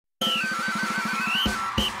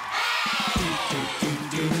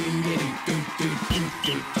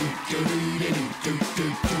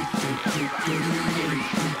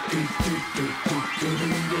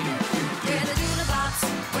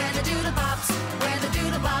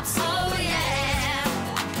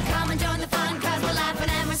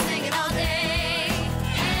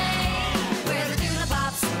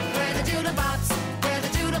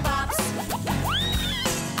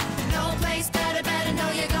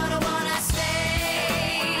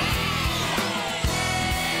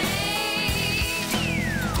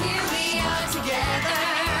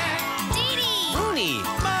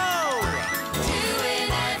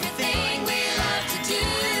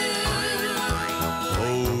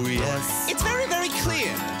us. It's very, very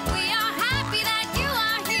clear. We are happy that you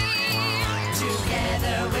are here.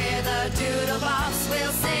 Together we're the Doodlebops.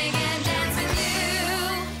 We'll sing and dance with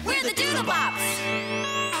you. We're the Doodlebops.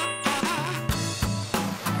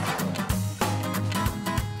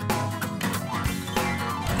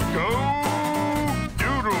 Go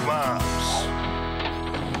Doodlebops!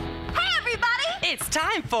 Hey, everybody! It's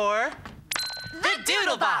time for the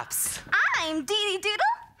Doodlebops. I'm Dee Dee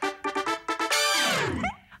Doodle.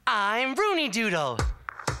 I'm Rooney Doodle.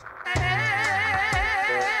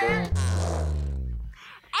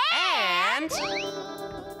 And...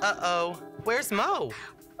 Uh-oh, where's Mo?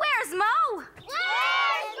 Where's Mo?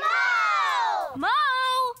 Where's Mo? Mo!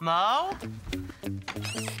 Mo?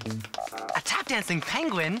 A tap dancing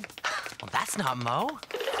penguin? Well, that's not Mo.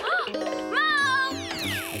 Mo!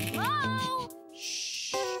 Mo!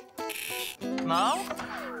 Shh. Mo?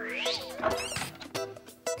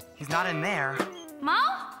 He's not in there. Mo?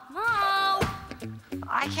 Mo!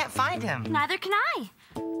 I can't find him. Neither can I.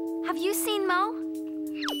 Have you seen Mo?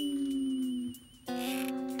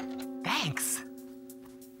 Thanks.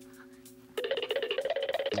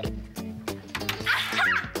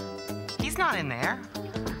 He's not in there.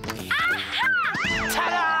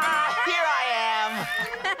 Ta-da! Here I am!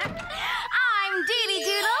 I'm Dee Dee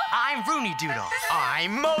Doodle. I'm Rooney Doodle.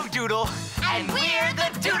 I'm Mo Doodle. And we're the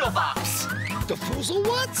Doodlebops. The Foozle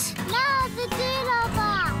what? No, the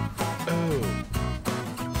Doodlebops. Oh.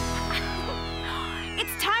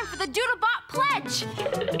 It's time for the Doodlebop Pledge.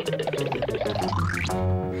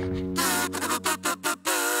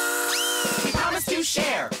 We promise to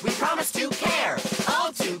share, we promise to care,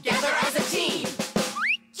 all together as a team.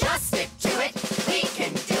 Just stick to it, we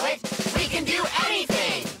can do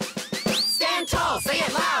anything. Stand tall, say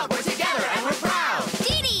it loud, we're together and we're proud.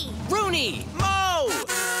 Dee Dee! Rooney! Mo!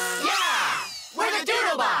 Yeah, we're the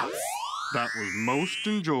Doodlebops. That was most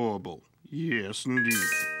enjoyable. Yes, indeed.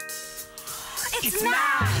 It's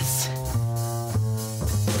Mass!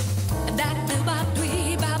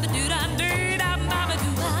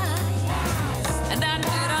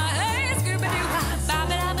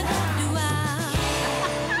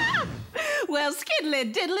 Well,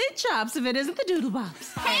 skiddly diddly chops if it isn't the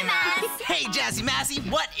Doodlebops. Hey, Mass! Hey, Jazzy Massey,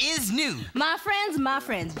 what is new? My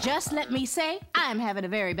friends, just let me say I'm having a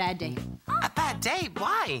very bad day. A bad day?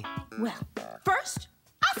 Why? Well, first,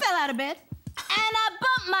 I fell out of bed and I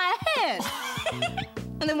bumped my head.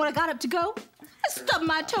 And then when I got up to go, I stubbed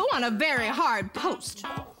my toe on a very hard post.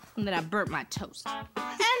 And then I burnt my toast. And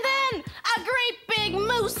then a great big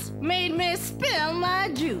moose made me spill my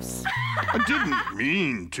juice. I didn't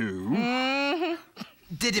mean to.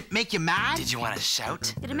 Did it make you mad? Did you want to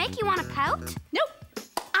shout? Did it make you want to pout? Nope.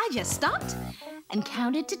 I just stopped and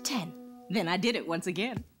counted to 10. Then I did it once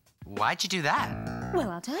again. Why'd you do that? Well,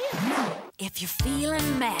 I'll tell you. If you're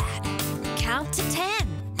feeling mad, count to 10.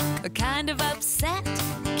 Or kind of upset,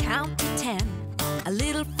 count to 10. A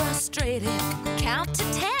little frustrated, count to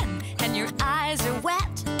 10. And your eyes are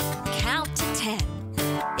wet, count to 10.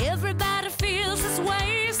 Everybody feels this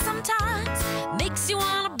way sometimes. Makes you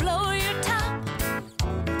want to blow your top.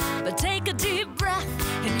 But take a deep breath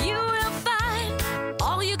and you will find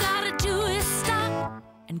all you gotta do is stop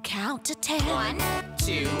and count to 10. 1,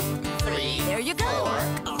 2, 3, There you go.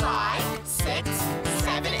 4, 5, 6,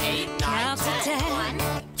 7, 8, 9, Count to 10.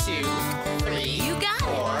 1, 2, 3, You got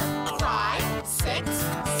 4, 5, 6,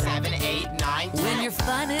 7, 8, 9, 10. When your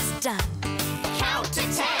fun is done Count to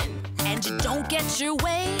 10. and you don't get your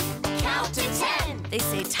way, Count to 10. they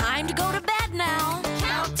say time to go to bed now.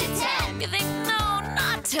 Count to 10. You think, no,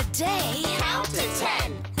 not today. Count to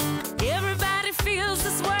 10. Everybody feels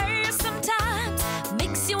this way sometimes.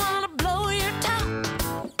 Makes you want to blow your top.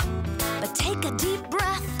 But take a deep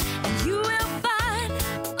breath and you will find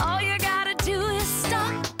all you gotta do is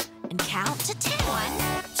stop and count to 10.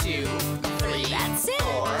 1, 2, 3, That's it.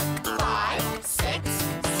 4, 5, 6,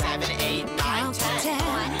 7, 8, 9, Count to 10. 10.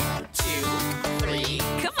 1, 2, 3,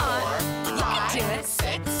 Come on, 4, you can 5, do it.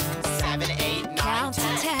 6, 7, 8, 9, Count to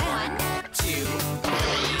 10. 10. 1, 2, 3,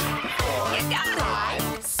 4, You got it.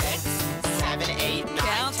 5, 6, 7, 8, 9,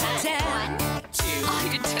 Count to 10. 1, 2, Oh,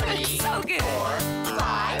 you're doing 3, so good. 4,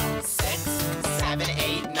 5, 6, 7,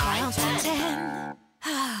 8, 9, Count to 10. 10.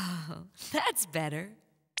 Oh, that's better.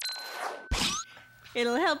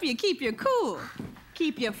 It'll help you keep you cool.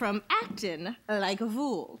 Keep you from acting like a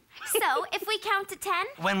fool. So, if we count to 10,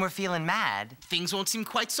 When we're feeling mad. Things won't seem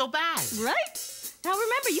quite so bad. Right? Now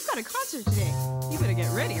remember, you've got a concert today. You better get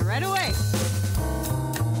ready right away.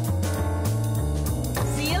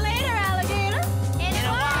 See you later, alligator. in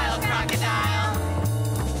a while, crocodile.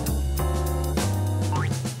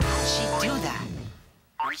 How'd she do that?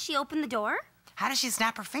 Did she open the door? How does she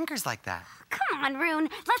snap her fingers like that? Come on, Rune.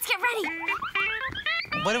 Let's get ready.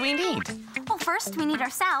 What do we need? Well, first we need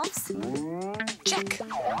ourselves. Check.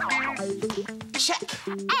 Check.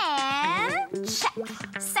 And check.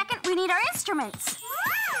 Second, we need our instruments.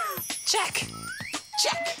 Check.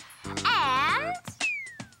 Check. And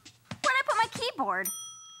where'd I put my keyboard?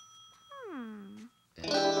 Don't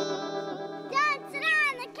sit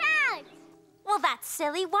on the couch. Well, that's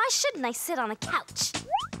silly. Why shouldn't I sit on a couch?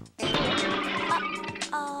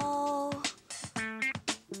 Uh-oh.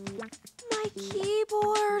 My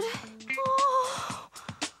keyboard. Oh.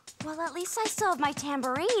 Well, at least I still have my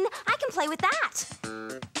tambourine. I can play with that.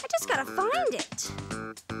 I just gotta find it.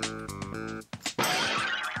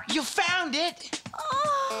 You found it.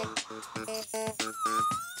 Oh.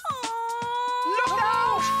 Look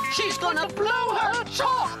out! She's gonna blow her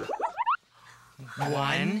top.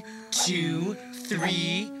 1, 2,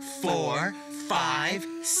 3, 4, 5,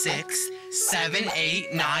 6, 7,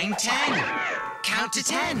 8, 9, 10. Count to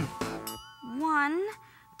 10. 1,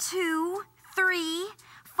 2, 3,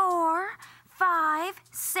 4, 5,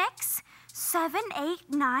 6, 7, 8,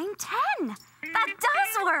 9, 10. That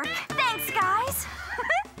does work. Thanks, guys.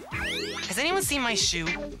 Has anyone seen my shoe?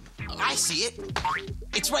 I see it.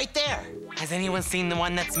 It's right there. Has anyone seen the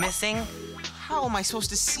one that's missing? How am I supposed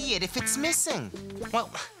to see it if it's missing? Well,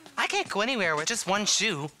 I can't go anywhere with just one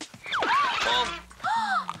shoe.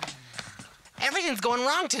 Everything's going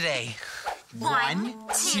wrong today. 1,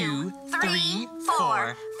 2, 3,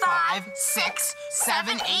 4, 5, 6,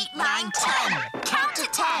 7, 8, 9, 10. Count to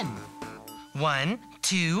 10. 1,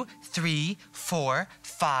 2, 3, 4,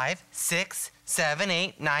 5, 6, 7,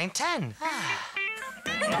 8, 9, 10.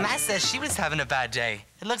 Matt says she was having a bad day.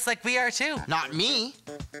 It looks like we are too. Not me.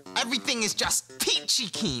 Everything is just peachy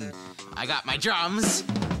keen. I got my drums.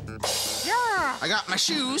 Yeah. I got my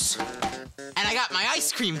shoes. And I got my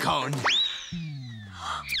ice cream cone.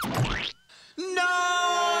 No!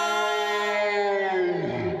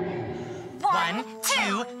 1,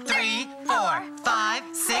 2, 3, 4, 5,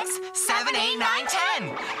 6, 7, 8, 9,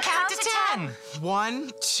 10. Count to 10.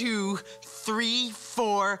 1, 2, 3,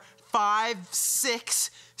 4, 5,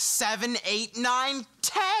 6, 7, 8, 9,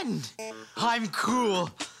 10. I'm cool.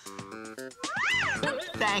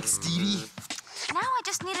 Thanks, Dee Dee. Now I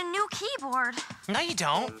just need a new keyboard. No, you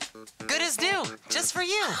don't. Good as new. Just for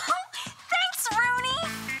you. Thanks, Rooney.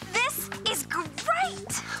 This is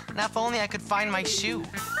great. Now, if only I could find my shoe.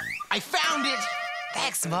 I found it.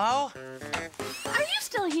 Thanks, Mo. Are you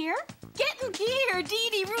still here? Get in gear, Dee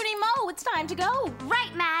Dee, Rooney, Mo. It's time to go.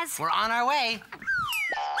 Right, Maz. We're on our way.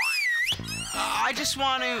 I just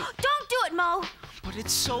want to... Don't do it, Mo. But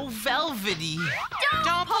it's so velvety.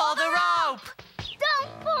 Don't pull the rope.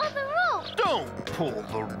 Don't pull the rope. Don't pull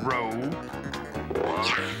the rope.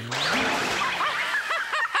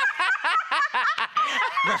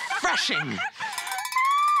 Refreshing.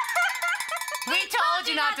 We told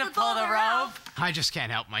you not to pull the rope. I just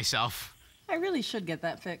can't help myself. I really should get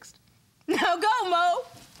that fixed. Now go, Mo.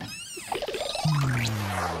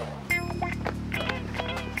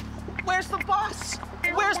 Where's the bus?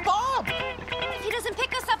 Where's Bob? If he doesn't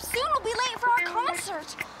pick us up soon, we'll be late for our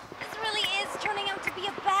concert. This really is turning out to be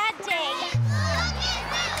a bad day.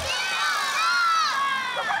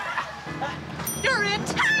 You're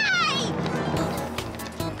it. Hi!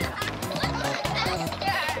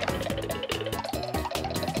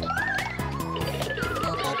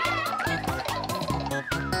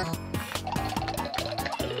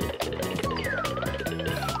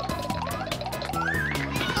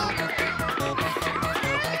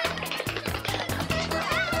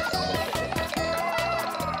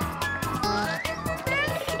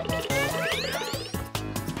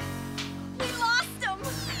 We lost him.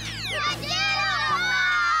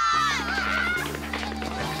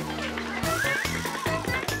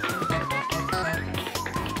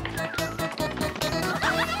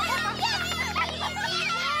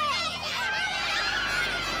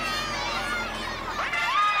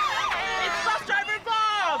 It's bus driver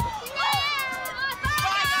Bob.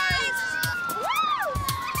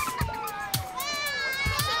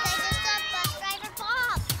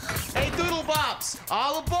 Hey, Doodlebops,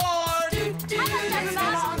 all aboard! Hey,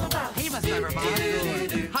 bus driver Bob.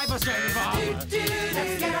 Hi, bus driver Bob.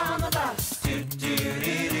 Let's get on the bus.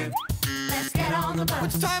 Let's get on the bus.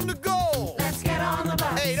 It's time to go. Let's get on the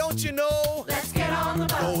bus. Hey, don't you know? Let's get on the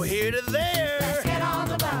bus. Go here to there. Let's get on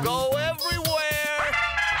the bus. Go everywhere.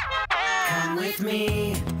 Come with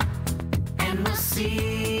me, and we'll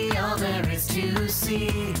see all there is to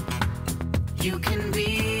see. You can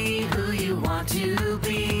be who you want to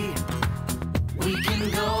be. We can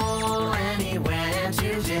go anywhere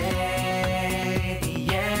today.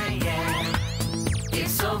 Yeah, yeah.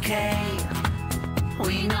 okay.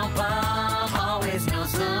 We know Bob always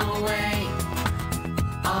knows the way.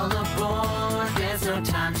 All aboard, there's no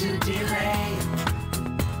time to delay.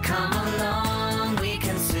 Come along, we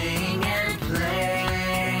can sing and play.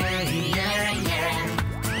 Yeah, yeah.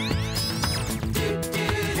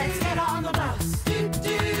 Let's get on the bus.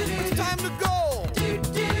 It's time to go.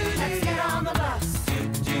 Let's get on the bus.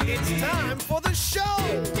 It's time for the show.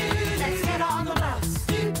 Let's get on the bus.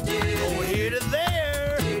 Go here to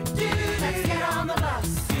there. Let's get on the bus.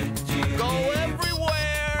 Go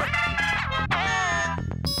everywhere.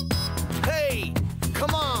 Hey,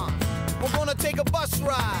 come on. We're gonna take a bus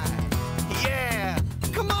ride. Yeah,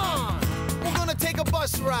 come on. We're gonna take a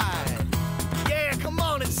bus ride. Yeah, come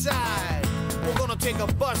on inside. We're gonna take a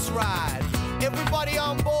bus ride. Everybody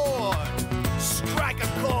on board. Strike a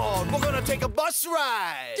chord. We're gonna take a bus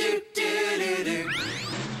ride.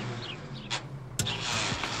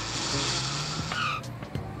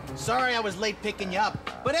 Sorry I was late picking you up,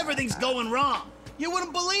 but everything's going wrong. You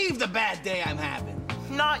wouldn't believe the bad day I'm having.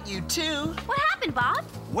 Not you too. What happened, Bob?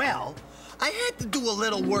 Well, I had to do a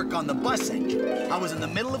little work on the bus engine. I was in the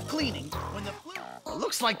middle of cleaning when the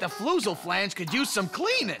looks like the floozle flange could use some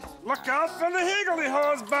cleaning. Look out for the higgly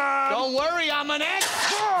hose, Bob. Don't worry, I'm an ex.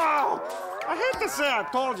 Oh, I hate to say I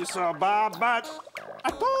told you so, Bob, but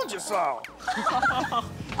I told you so.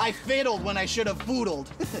 I fiddled when I should have foodled.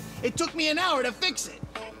 It took me an hour to fix it.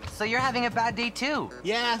 So you're having a bad day too.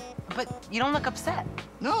 Yeah. But you don't look upset.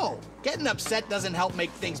 No, getting upset doesn't help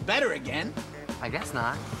make things better again. I guess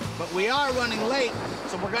not. But we are running late,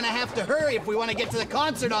 so we're gonna have to hurry if we want to get to the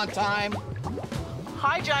concert on time.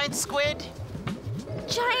 Hi, Giant Squid.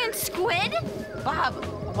 Giant squid? Bob,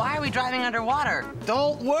 why are we driving underwater?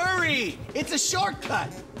 Don't worry, it's a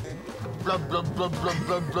shortcut. Are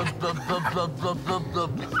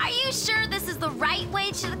you sure this is the right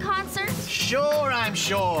way to the concert? Sure, I'm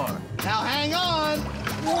sure. Now hang on.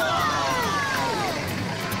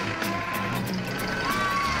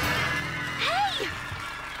 Hey!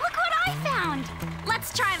 Look what I found!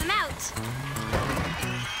 Let's try them out.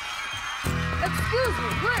 Excuse me,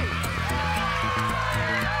 please.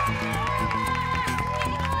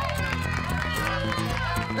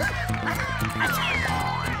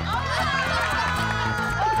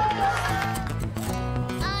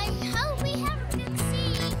 I hope we have a good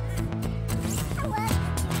seat.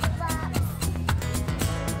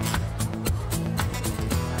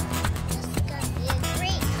 This is gonna be a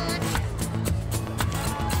great concert.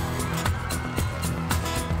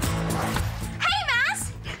 Hey, Mass!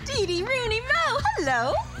 Dee Dee, Rooney, Mo,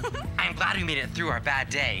 hello. I'm glad we made it through our bad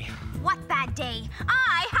day. What bad day?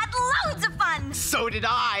 I had loads of fun! So did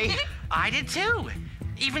I. I did too.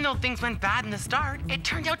 Even though things went bad in the start, it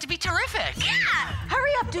turned out to be terrific. Yeah!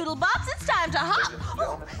 Hurry up, Doodlebops, it's time to hop.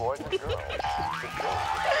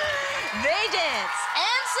 They dance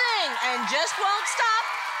and sing and just won't stop.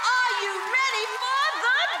 Are you ready for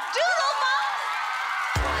the Doodlebops?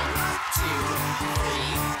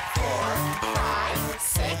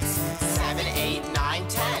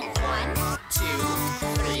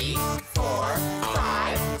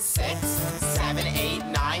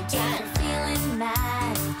 10. Feeling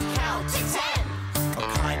mad. Count to 10. Or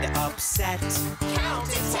kinda upset, Count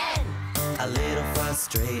to 10. a little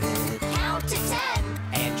frustrated, Count to 10.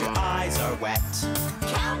 and your eyes are wet.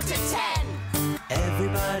 Count to 10.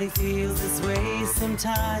 Everybody feels this way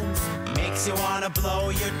sometimes. Makes you wanna blow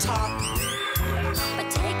your top. But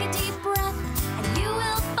take a deep breath and you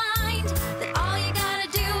will find that all you gotta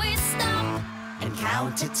do is stop And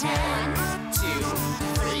count to 10. 2,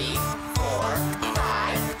 3, 4,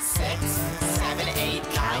 5, 6, 7, 8,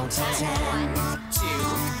 9, 10. 2,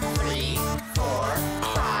 3, 4,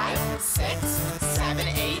 5, 6, 7,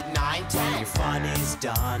 8, 9, 10. Your fun is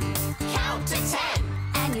done. Count to 10.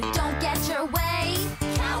 and you don't get your way.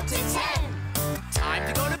 Count to 10. Time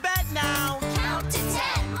to go to bed now. Count to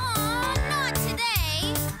 10. Aw, not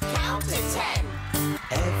today. Count to 10.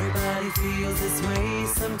 Everybody feels this way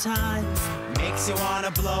sometimes. Makes you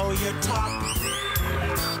wanna blow your top.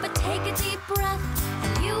 But take a deep breath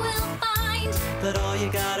and you will find But all you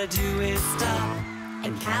gotta do is stop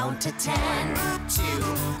and count to 10. 2,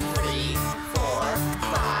 3, 4,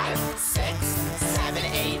 5, 6, 7,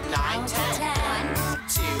 8, 9, 10.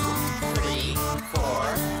 2, 3,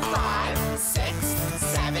 4, 5, 6,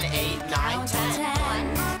 7, 8, 9,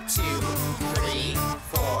 10. 2, 3,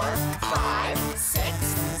 4, 5, 6,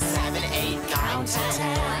 7, 8, 9,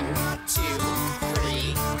 10. 2,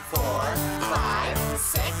 3, 4, 5,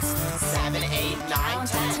 6, 7, 8, 9,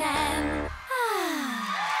 10.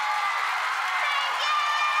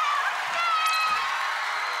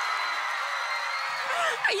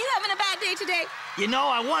 Are you having today? You know,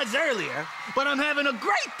 I was earlier, but I'm having a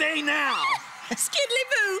great day now. Skiddly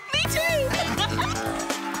boo, me too.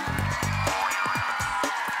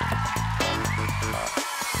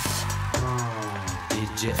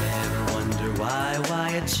 Did you ever wonder why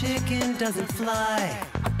a chicken doesn't fly?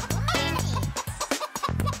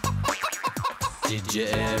 Did you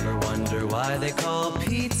ever wonder why they call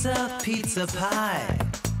pizza pizza pie?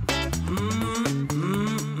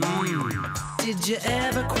 Did you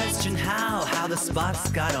ever question how the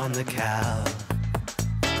spots got on the cow?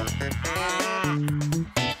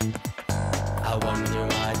 I wonder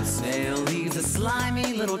why the snail leaves a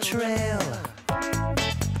slimy little trail.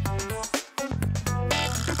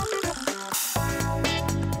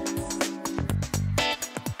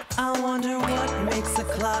 I wonder what makes a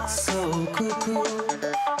clock so cuckoo.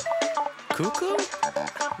 Cuckoo?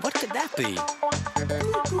 What could that be?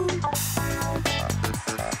 Cuckoo.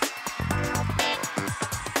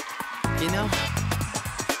 You know,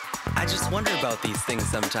 I just wonder about these things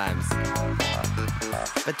sometimes.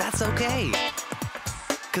 But that's okay,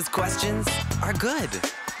 'cause questions are good.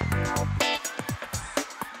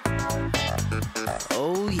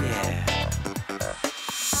 Oh yeah.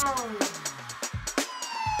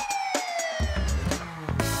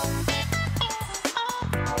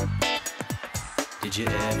 Did you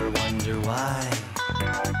ever wonder why?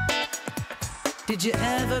 Did you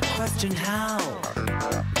ever question how?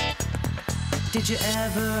 Did you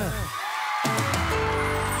ever?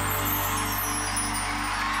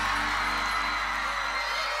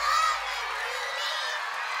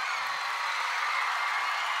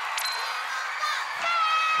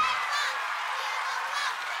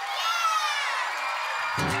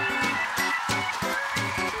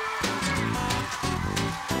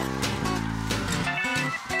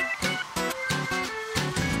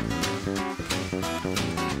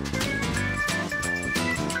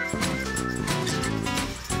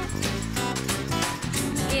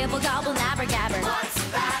 Gibble gobble nabber gabber. What's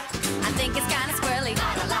that? I think it's kinda squirrely.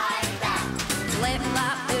 Gotta like that. Flip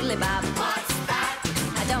flop doodly bob. What's that?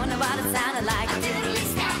 I don't know what it sounded like. A doodly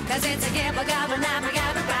snap. 'Cause it's a gibble gobble nabber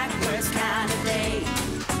gabber backwards kind of day.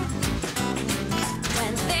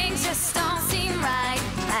 When things just don't seem right,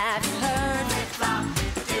 have you heard? Flip flop,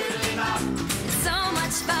 doodly bop. It's so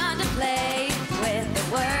much fun to play with the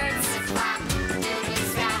words. Flip flop, doodly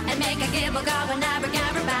snap. And make a gibble gobble nabber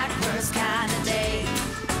gabber backwards kind of day.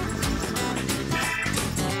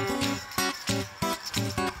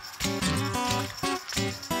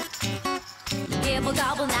 Gibble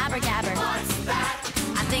gobble nabber gabber. What's that?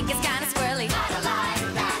 I think it's kinda squirrely. Gotta like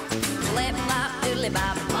that. Flip flop doodly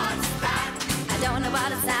bob. What's that? I don't know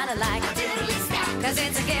what it sounded like. A doodly snap. 'Cause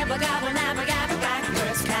it's a gibble gobble nabber gabber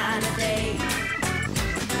backwards kind of day.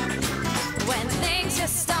 When things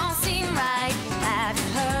just don't seem right, have you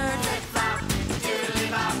heard? Flip flop, doodly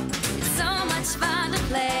bop. It's so much fun to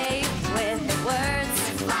play with the words.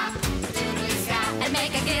 Flip flop, doodly snap. And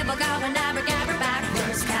make a gibble gobble nabber gabber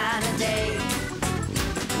backwards kind of day.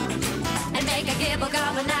 And make a gibble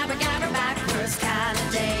gobble nabber gabber backwards kind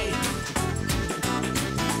of day.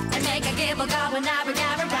 And make a gibble gobble nabber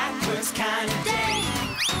gabber backwards kind of day.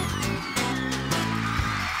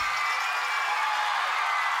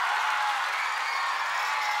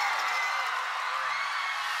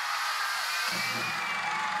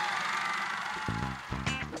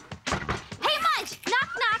 Hey, Mudge!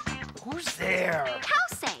 Knock, knock. Who's there?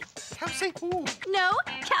 Kelsey. Kelsey who? No,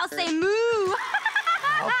 Kelsey moo.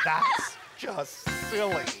 Oh, that's just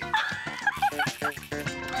silly.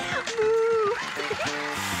 Moo.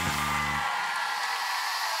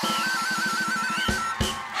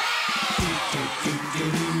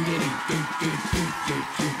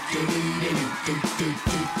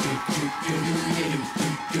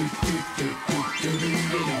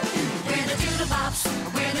 We're the Doodlebops,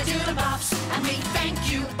 we're the Doodlebops, and we thank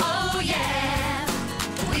you, oh yeah.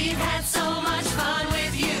 We've had so much fun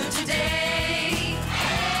with you today.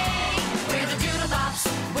 Hey, we're the Doodlebops,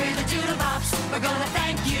 we're the Doodlebops, we're gonna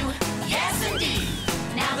thank you, yes indeed.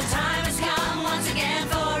 Now the time has come once again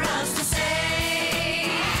for us to say,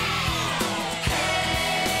 hey,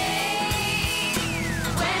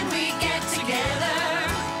 when we get together,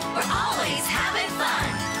 we're always having fun.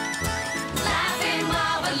 Laughing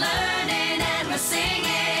while we're learning and we're singing.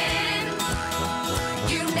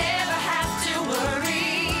 You never have to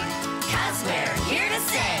worry, 'cause we're here to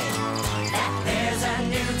say that there's a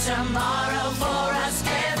new tomorrow for us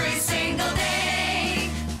every single day.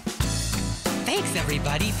 Thanks,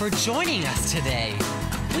 everybody, for joining us today.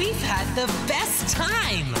 We've had the best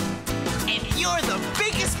time. And you're the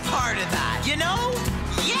biggest part of that, you know?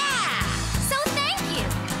 Yeah! So thank you.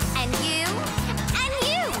 And you. And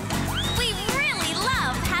you. We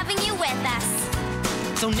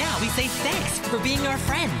So now we say thanks for being our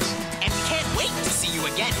friend. And we can't wait to see you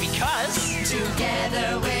again because...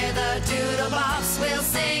 Together we're the Doodlebops. We'll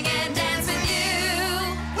sing and dance with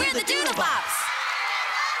you. We're the Doodlebops.